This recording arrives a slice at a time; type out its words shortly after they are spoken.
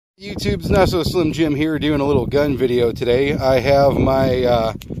YouTube's Not So Slim Jim here, doing a little gun video today. I have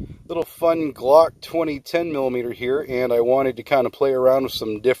my little fun Glock 20 10mm here, and I wanted to kind of play around with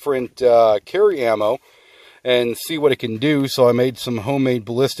some different carry ammo and see what it can do. So I made some homemade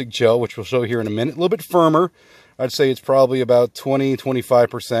ballistic gel, which we'll show here in a minute. A little bit firmer. I'd say it's probably about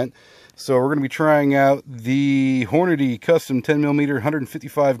 20-25%. So we're going to be trying out the Hornady Custom 10mm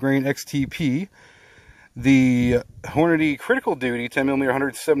 155 grain XTP, the Hornady Critical Duty 10mm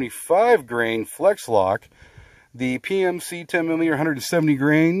 175 grain Flex Lock, the PMC 10mm 170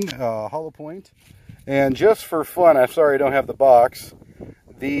 grain hollow point, and just for fun, I'm sorry I don't have the box,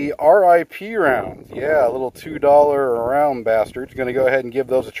 the RIP round. Yeah, a little $2 a round bastard. Going to go ahead and give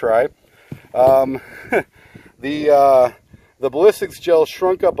those a try. The ballistics gel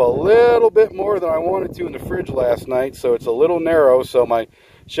shrunk up a little bit more than I wanted to in the fridge last night, so it's a little narrow, so my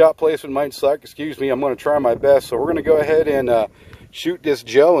shot placement might suck. Excuse me, I'm going to try my best. So we're going to go ahead and shoot this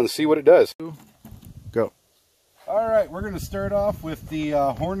gel and see what it does. Go. Alright, we're going to start off with the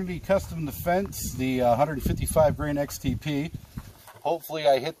Hornady Custom Defense, the 155 grain XTP. Hopefully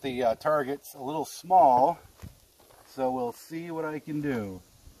I hit the targets a little small, so we'll see what I can do.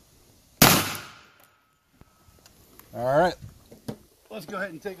 Alright, let's go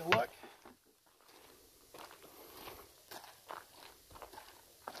ahead and take a look.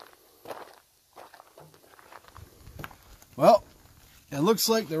 Well, it looks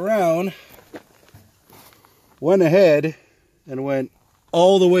like the round went ahead and went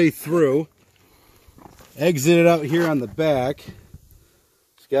all the way through, exited out here on the back.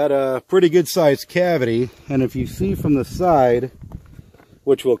 It's got a pretty good sized cavity, and if you see from the side,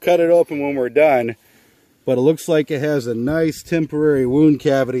 which we'll cut it open when we're done, but it looks like it has a nice temporary wound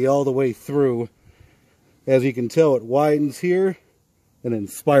cavity all the way through. As you can tell, it widens here and then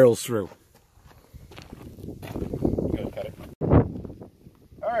spirals through. Cut it.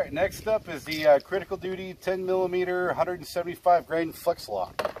 Alright, next up is the Critical Duty 10mm 175 grain Flex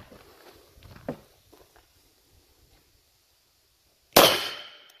Lock.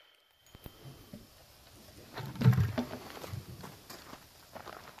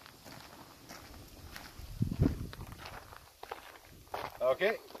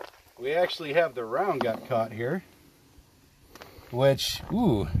 Okay, we actually have the round got caught here, which,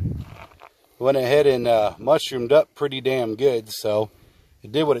 went ahead and mushroomed up pretty damn good, so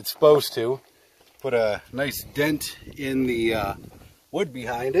it did what it's supposed to. Put a nice dent in the wood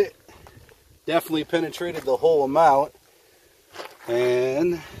behind it. Definitely penetrated the whole amount,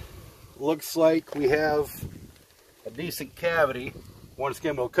 and looks like we have a decent cavity. Once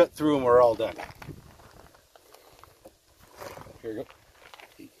again, we'll cut through and we're all done. Here you go.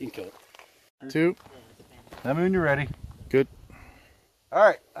 You can kill it. 2. Let me when you're ready. Good.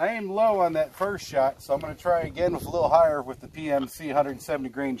 Alright, I am low on that first shot, so I'm going to try again with a little higher with the PMC 170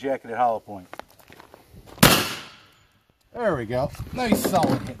 grain jacketed hollow point. There we go. Nice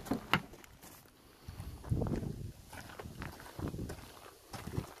solid hit.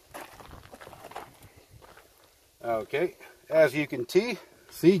 Okay, as you can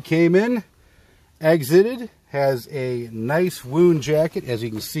see, came in, exited, has a nice wound jacket, as you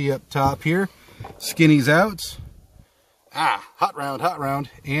can see up top here. Skinny's out. Hot round.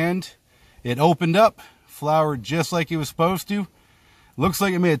 And it opened up, flowered just like it was supposed to. Looks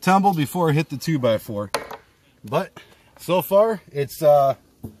like it may have tumbled before it hit the 2x4. But so far, it's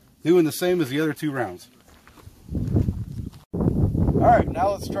doing the same as the other 2 rounds. Alright, now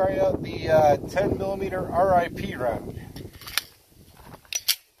let's try out the 10mm RIP round.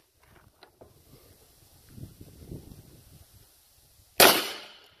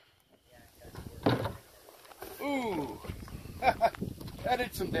 Ooh, that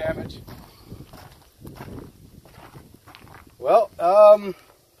did some damage. Well,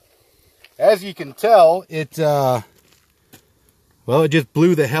 as you can tell, it just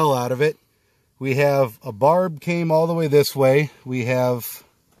blew the hell out of it. We have a barb came all the way this way. We have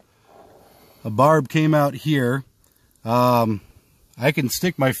a barb came out here. I can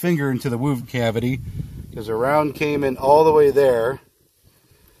stick my finger into the wound cavity because the round came in all the way there.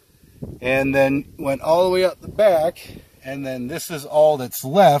 And then went all the way up the back, and then this is all that's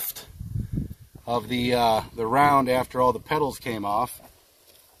left of the round after all the petals came off.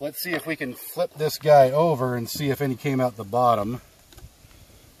 Let's see if we can flip this guy over and see if any came out the bottom.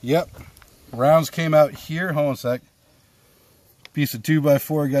 Yep, rounds came out here. Hold on a sec. Piece of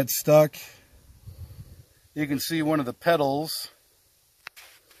 2x4 got stuck. You can see one of the petals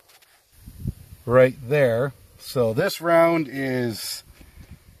right there. So this round is...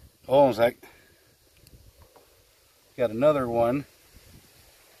 Hold on a sec. Got another one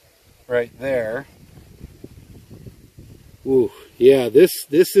right there. Ooh, yeah, this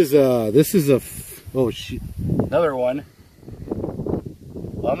is a oh shit, another one.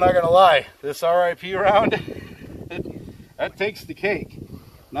 Well, I'm not gonna lie, this RIP round that takes the cake.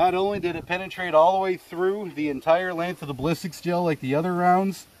 Not only did it penetrate all the way through the entire length of the ballistics gel like the other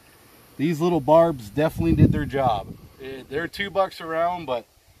rounds, these little barbs definitely did their job. They're $2 a round, but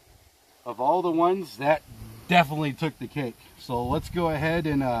of all the ones, that definitely took the cake. So let's go ahead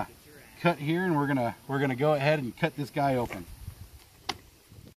and cut here, and we're gonna go ahead and cut this guy open.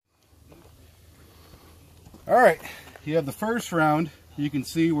 All right, you have the first round. You can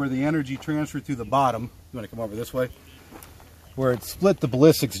see where the energy transferred through the bottom. You want to come over this way? Where it split the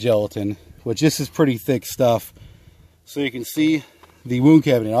ballistics gelatin, which this is pretty thick stuff. So you can see the wound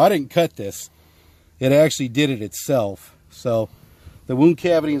cavity. Now, I didn't cut this. It actually did it itself. So the wound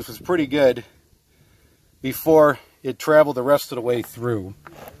cavity was pretty good before it traveled the rest of the way through.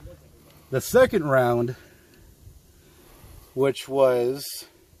 The second round, which was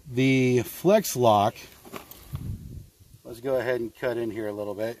the flex lock, let's go ahead and cut in here a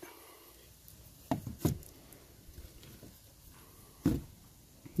little bit.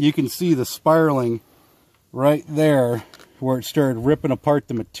 You can see the spiraling right there where it started ripping apart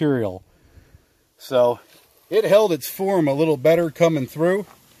the material. So it held its form a little better coming through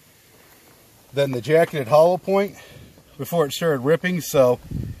than the jacketed hollow point before it started ripping. So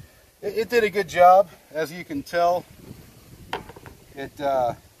it did a good job. As you can tell, it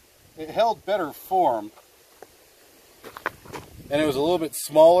held better form. And it was a little bit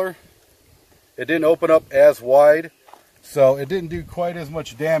smaller. It didn't open up as wide, so it didn't do quite as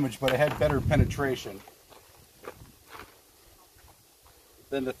much damage, but it had better penetration.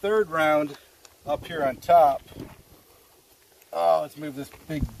 Then the third round up here on top. Oh, let's move this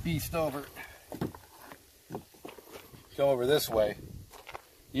big beast over. Go over this way.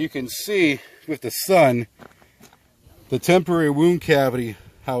 You can see with the sun the temporary wound cavity,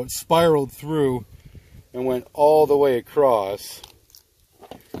 how it spiraled through and went all the way across.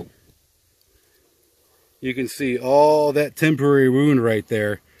 You can see all that temporary wound right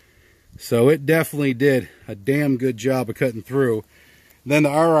there. So it definitely did a damn good job of cutting through. Then the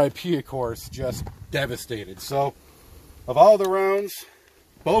RIP, of course, just devastated. So of all the rounds,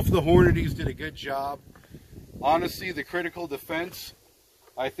 both the Hornady's did a good job. Honestly, the critical defense,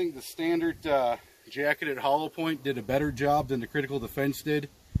 I think the standard jacketed hollow point did a better job than the critical defense did.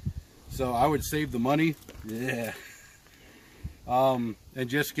 So I would save the money, yeah, and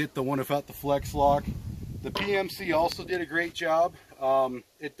just get the one without the flex lock. The PMC also did a great job.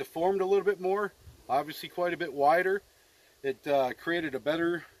 It deformed a little bit more, obviously quite a bit wider. It created a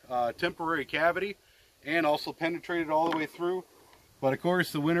better temporary cavity and also penetrated all the way through. But of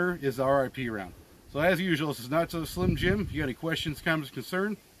course, the winner is the RIP round. So as usual, this is Not So Slim Jim. If you got any questions, comments,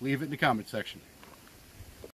 concerns, leave it in the comment section.